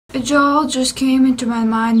It all just came into my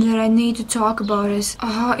mind that I need to talk about it.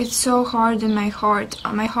 It's so hard in my heart.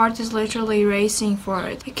 My heart is literally racing for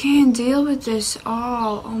it. I can't deal with this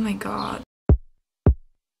all. Oh my god.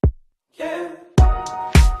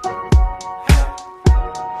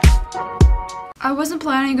 I wasn't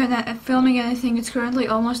planning on filming anything. It's currently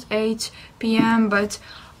almost 8 p.m. but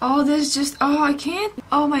all this just, I can't.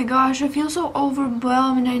 Oh my gosh, I feel so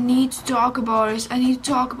overwhelmed and I need to talk about it. I need to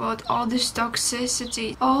talk about all this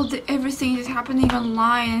toxicity, everything that's happening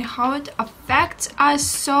online and how it affects us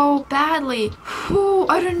so badly. Whew,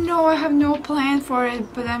 I don't know, I have no plan for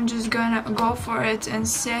it, but I'm just gonna go for it and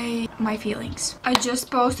say my feelings. I just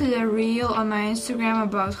posted a reel on my Instagram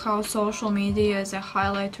about how social media is a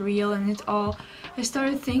highlight reel and it all. I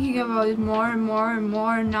started thinking about it more and more and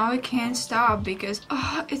more, and now I can't stop because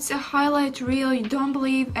it's a highlight reel. You don't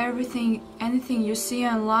believe anything you see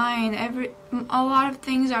online. A lot of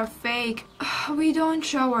things are fake. We don't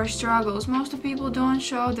show our struggles. Most of people don't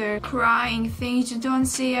show their crying things. You don't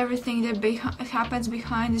see everything that happens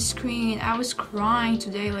behind the screen. I was crying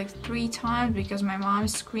today like 3 times because my mom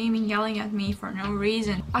is screaming, yelling at me for no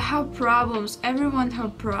reason. I have problems. Everyone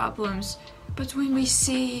has problems. But when we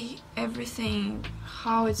see everything,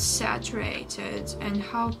 how it's saturated and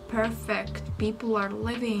how perfect people are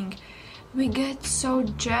living, we get so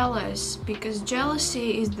jealous because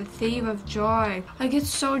jealousy is the thief of joy. I get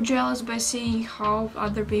so jealous by seeing how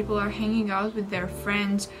other people are hanging out with their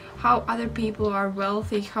friends, how other people are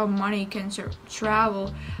wealthy, how money can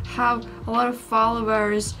travel, have a lot of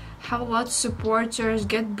followers, have a lot of supporters,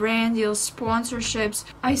 get brand deals, sponsorships.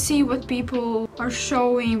 I see what people are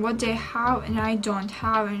showing, what they have and I don't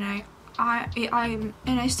have, and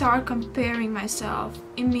I start comparing myself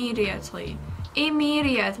immediately.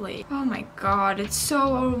 Oh my god, it's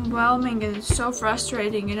so overwhelming and it's so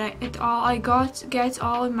frustrating, and it gets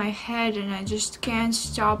all in my head, and I just can't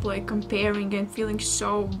stop like comparing and feeling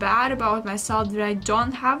so bad about myself that I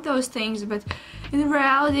don't have those things. But in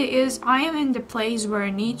reality is I am in the place where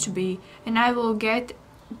I need to be, and I will get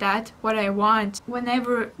what I want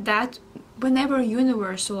whenever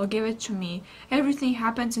universe will give it to me. Everything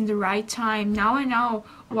happens in the right time. Now I know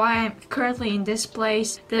why I'm currently in this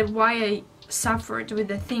place, that why I suffered with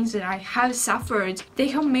the things that I have suffered. They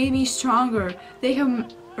have made me stronger. They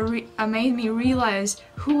have made me realize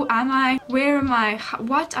who am I, where am I,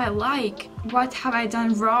 what I like, what have I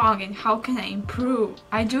done wrong, and how can I improve.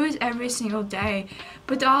 I do it every single day,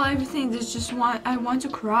 but everything is just I want to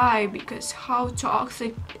cry because how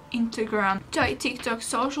toxic Instagram, TikTok,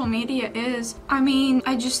 social media is. I mean,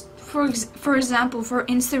 I just, for example, for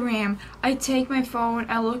Instagram, I take my phone,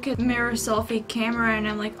 I look at mirror selfie camera and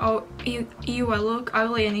I'm like, oh ew, I look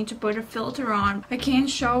ugly, I need to put a filter on. I can't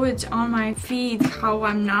show it on my feed how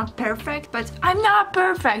I'm not perfect, but I'm not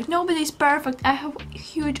perfect. Nobody's perfect. I have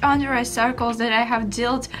huge under eye circles that I have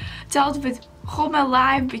dealt with all my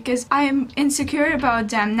life because I am insecure about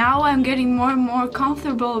them. Now I'm getting more and more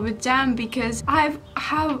comfortable with them because I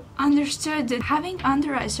have understood that having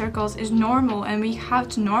under eye circles is normal and we have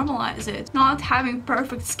to normalize it. Not having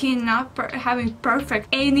perfect skin, not having perfect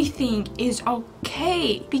anything is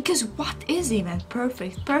okay, because what is even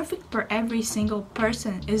perfect? Perfect for every single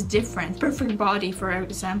person is different. Perfect body, for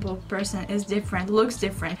example, person is different, looks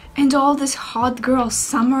different. And all this hot girl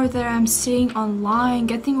summer that I'm seeing online,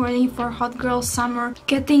 getting ready for hot girl summer,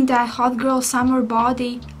 getting that hot girl summer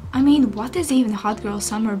body. I mean, what is even hot girl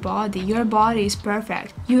summer body? Your body is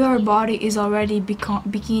perfect. Your body is already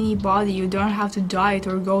bikini body. You don't have to diet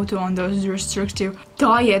or go on those restrictive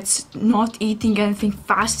diets, not eating anything,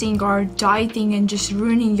 fasting or dieting and just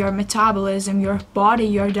ruining your metabolism, your body,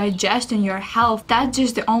 your digestion, your health. That's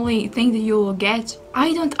just the only thing that you will get.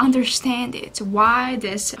 I don't understand it. Why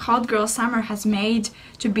this hot girl summer has made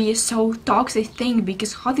to be a so toxic thing,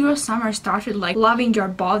 because hot girl summer started like loving your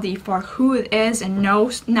body for who it is, and now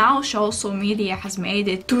social media has made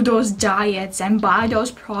it to those diets and buy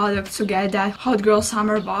those products to get that hot girl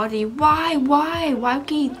summer body. Why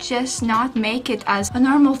can you just not make it as a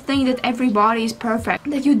normal thing that everybody is perfect,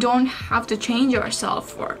 that you don't have to change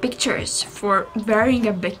yourself for pictures, for wearing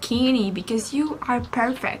a bikini, because you are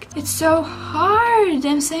perfect? It's so hard.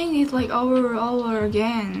 I'm saying it like over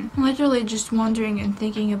again. I'm literally just wondering and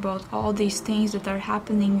thinking about all these things that are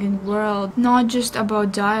happening in the world, not just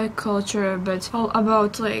about diet culture, but all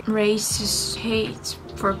about like racist hate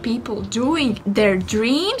for people doing their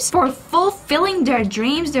dreams, for fulfilling their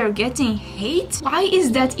dreams. They're getting hate. Why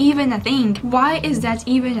is that even a thing? Why is that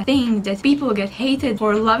even a thing that people get hated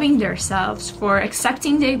for loving themselves, for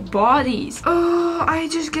accepting their bodies? Oh, I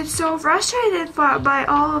just get so frustrated by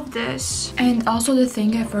all of this. And also the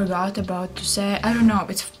thing I forgot about to say, I don't know,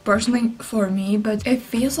 it's personally for me, but it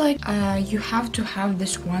feels like you have to have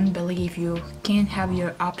this one belief. You can't have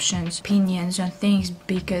your options, opinions on things,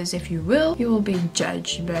 because if you will be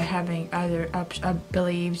judged by having other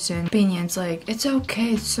beliefs and opinions. Like, it's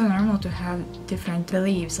okay, it's so normal to have different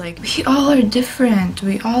beliefs. Like, we all are different,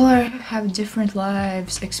 we all have different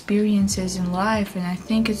lives, experiences in life, and I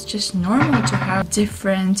think it's just normal to have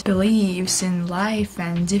different beliefs in life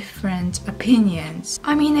and different opinions.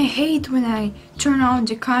 I mean, I hate when I turn on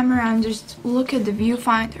the camera and just look at the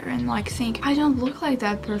viewfinder and like think, I don't look like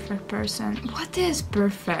that perfect person. What is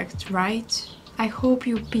perfect, right? I hope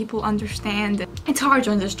you people understand it. It's hard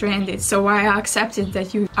to understand it, so I accepted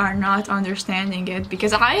that you are not understanding it,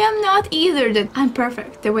 because I am not either, that I'm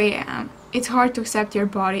perfect the way I am. It's hard to accept your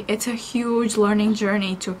body. It's a huge learning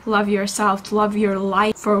journey to love yourself, to love your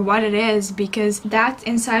life for what it is, because that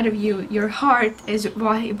inside of you, your heart, is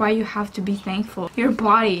why you have to be thankful. Your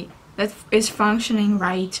body that is functioning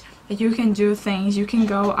right, that you can do things, you can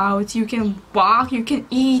go out, you can walk, you can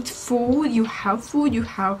eat food, you have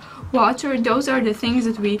water. Those are the things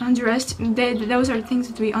that we underestimate,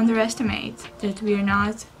 that we are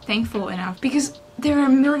not thankful enough, because there are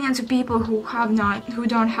millions of people who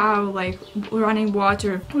don't have like running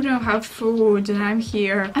water, who don't have food, and I'm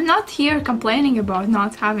here. I'm not here complaining about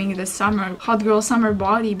not having the hot girl summer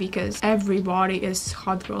body, because everybody is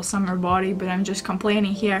hot girl summer body, but I'm just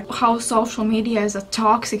complaining here how social media is a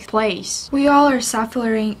toxic place. We all are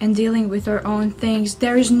suffering and dealing with our own things.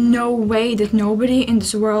 There is no way that nobody in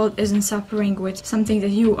this world isn't suffering with something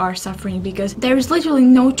that you are suffering, because there is literally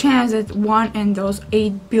no chance that one in those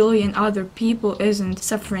 8 billion other people isn't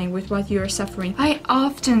suffering with what you're suffering. I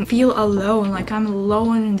often feel alone, like I'm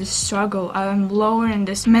alone in this struggle, I'm alone in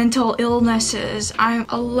this mental illnesses, I'm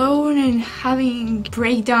alone in having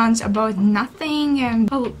breakdowns about nothing, and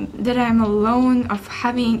that I'm alone of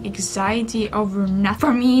having anxiety over nothing.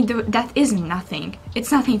 For me, that isn't nothing.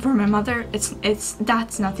 It's nothing for my mother,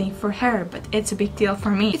 that's nothing for her, but it's a big deal for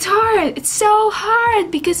me. It's hard, it's so hard,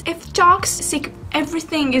 because if toxic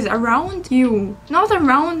everything is around you, not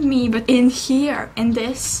around me, but in here, in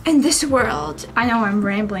this world. I know I'm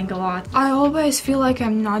rambling a lot. I always feel like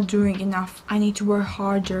I'm not doing enough. I need to work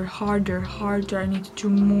harder. I need to do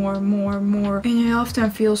more. And I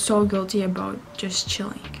often feel so guilty about just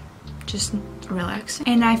chilling, just relaxing.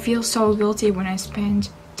 And I feel so guilty when I spend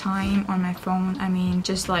time on my phone. I mean,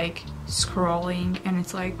 just like scrolling, and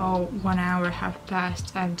it's like, oh, 1 hour have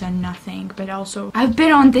passed, I've done nothing, but also I've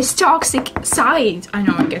been on this toxic side. I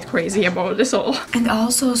know I get crazy about this all. And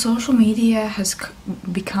also social media has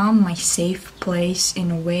become my safe place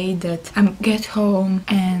in a way that I get home,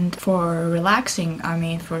 and for relaxing, I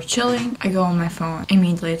mean for chilling, I go on my phone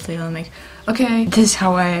immediately and I'm like, okay, this is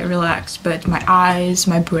how I relax, but my eyes,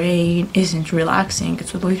 my brain isn't relaxing.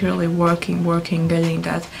 It's literally working, getting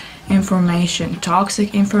that information,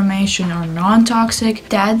 toxic information or non-toxic,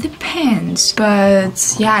 that depends.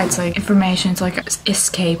 But yeah, it's like information, it's like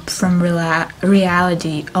escape from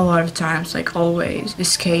reality a lot of times, like always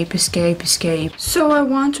escape. So I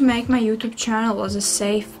want to make my YouTube channel as a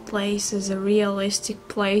safe place, as a realistic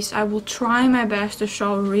place. I will try my best to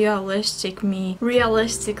show realistic me,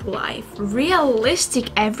 realistic life, realistic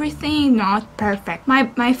everything, not perfect.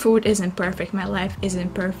 My food isn't perfect, my life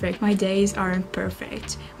isn't perfect, my days aren't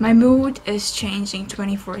perfect, my mood is changing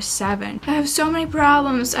 24/7. I have so many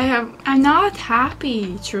problems. I'm not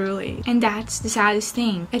happy, truly, and that's the saddest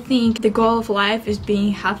thing. I think the goal of life is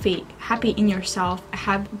being happy in yourself,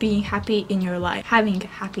 being happy in your life, having a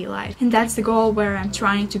happy life, and that's the goal where I'm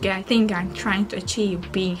trying to to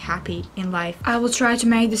achieve, being happy in life. I will try to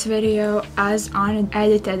make this video as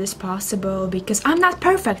unedited as possible, because I'm not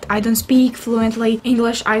perfect. I don't speak fluently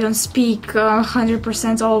English, I don't speak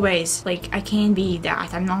 100% always. Like, I can't be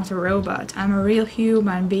that. I'm not a robot. I'm a real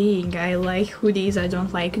human being. I like hoodies, I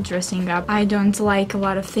don't like dressing up, I don't like a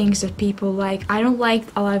lot of things that people like, I don't like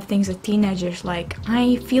a lot of things that teenagers like.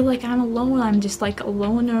 I feel like I'm alone, I'm just like a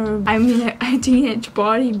loner. I'm in a teenage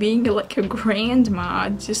body being like a grandma,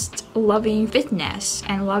 just loving fitness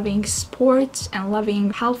and loving sports and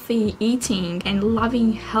loving healthy eating and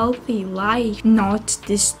loving healthy life, not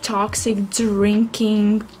this toxic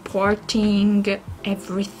drinking, partying,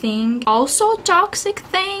 everything. Also toxic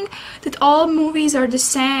thing that all movies are the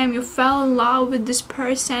same. You fell in love with this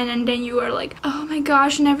person and then you are like, oh my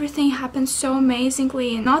gosh, and everything happens so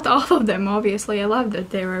amazingly. And not all of them, obviously. I love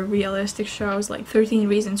that there are realistic shows like 13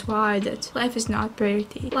 Reasons Why that Life is not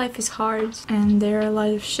pretty. Life is hard, and there are a lot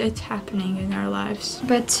of shit happening in our lives.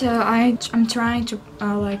 But I'm trying to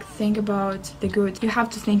like think about the good. You have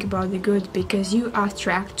to think about the good because you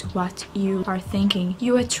attract what you are thinking.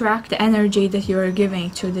 You attract the energy that you are giving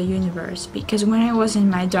to the universe. Because when I was in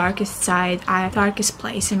my darkest side, darkest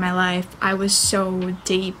place in my life, I was so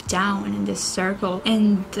deep down in this circle,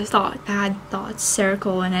 in the bad thoughts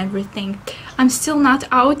circle and everything. I'm still not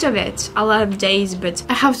out of it a lot of days, but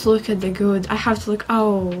I have to look at the good. I have to look,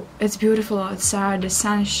 oh, it's beautiful outside, the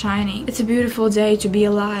sun is shining. It's a beautiful day to be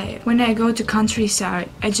alive. When I go to countryside,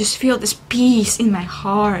 I just feel this peace in my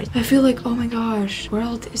heart. I feel like, oh my gosh,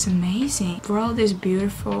 world is amazing. World is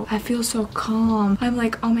beautiful. I feel so calm. I'm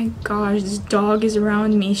like, oh my gosh, this dog is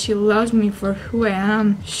around me. She loves me for who I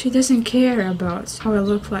am. She doesn't care about how I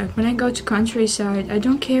look like. When I go to countryside, I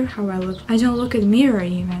don't care how I look. I don't look at the mirror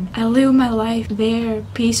even. I live my life there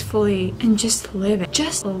peacefully and just live it.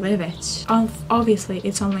 Just live it. Obviously,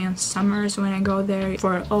 it's only on summers when I go there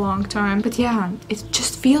for a long time. But yeah, it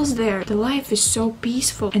just feels there. The life is so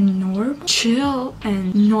peaceful and normal, chill,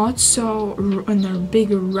 and not so in a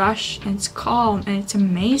big rush, and it's calm, and it's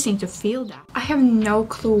amazing to feel that. I have no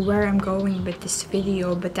clue where I'm going with this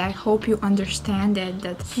video, but I hope you understand it,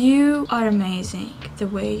 that you are amazing the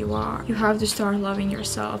way you are. You have to start loving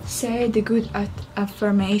yourself. Say the good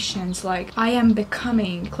affirmations like, I am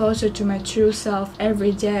becoming closer to my true self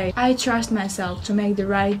every day. I trust myself to make the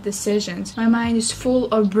right decisions. My mind is full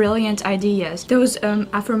of brilliant ideas. Those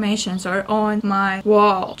affirmations are on my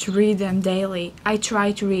wall to read them daily. I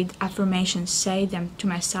try to read affirmations, say them to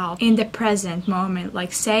myself in the present moment.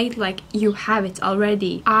 Like, say it like you have it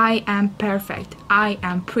already. I am perfect. I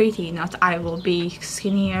am pretty. Not I will be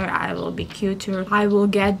skinnier. I will be cuter. I will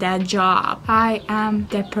get that job. I am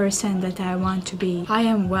the person that I want to be. I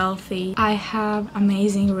am wealthy. I have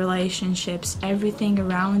amazing relationships. Everything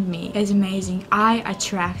around me is amazing. I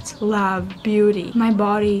attract love, beauty. My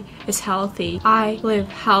body is healthy. I live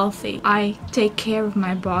healthy. I take care of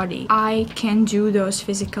my body. I can do those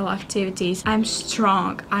physical activities. I'm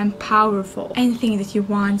strong. I'm powerful. Anything that you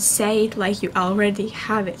want, say it like you already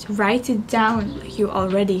have it. Write it down like you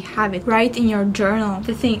already have it. Write in your journal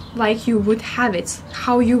the thing like you would have it.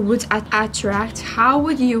 How you would attract. How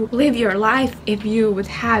would you live your life if you would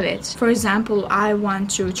have it? For example, I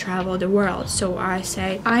want to travel the world, so I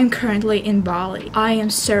say I'm currently in Bali. I am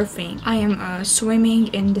surfing. I am swimming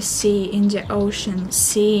in the sea, in the ocean,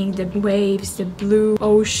 seeing the waves, the blue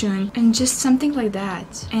ocean, and just something like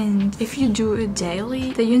that. And if you do it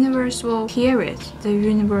daily, the universe will hear it. The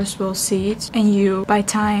universe will see it, and you, by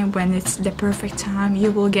time when it's the perfect time,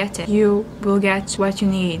 you will get it. You will get what you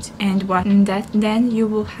need, and then you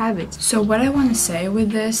will have it. So what I want to say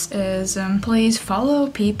with this is please follow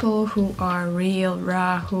people who are real,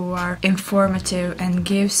 raw, who are informative and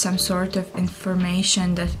give some sort of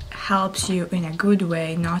information that helps you in a good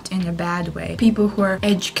way, not in a bad way. People who are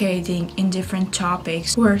educating in different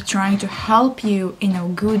topics, who are trying to help you in a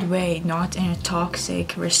good way, not in a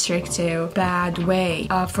toxic, restrictive, bad way.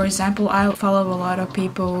 For example, I follow a lot of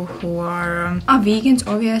people who are vegans,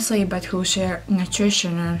 obviously, but who share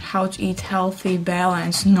nutrition and how to eat healthy,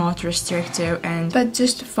 balanced, not restrictive, but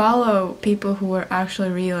just follow people who are actually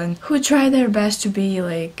real and who try their best to be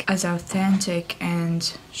like as authentic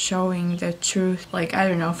and showing the truth. Like, I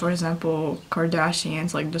don't know, for example,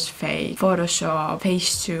 Kardashians, like those fake Photoshop,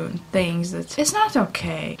 Facetune things that it's not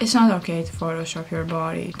okay. It's not okay to Photoshop your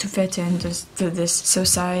body to fit in to this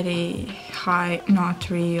society high, not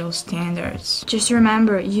real standards. Just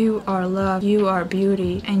remember, you are love, you are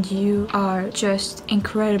beauty, and you are just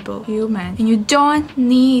incredible human, and you don't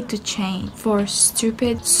need to change for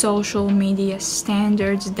stupid social media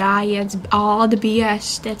standards, diets, all the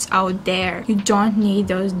BS that's out there. You don't need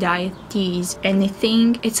those diet teas,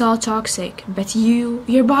 anything. It's all toxic, but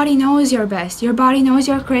your body knows your best. Your body knows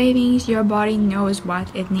your cravings. Your body knows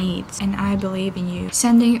what it needs, and I believe in you.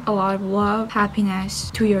 Sending a lot of love,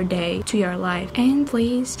 happiness to your day, to your life, and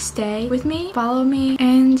please stay with me, follow me,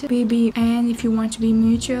 and and if you want to be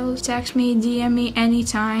mutual, text me, DM me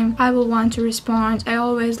anytime. I will want to respond. I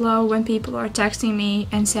always love when people are texting me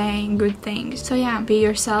and saying good things. So yeah, be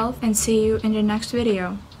yourself, and see you in the next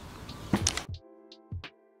video.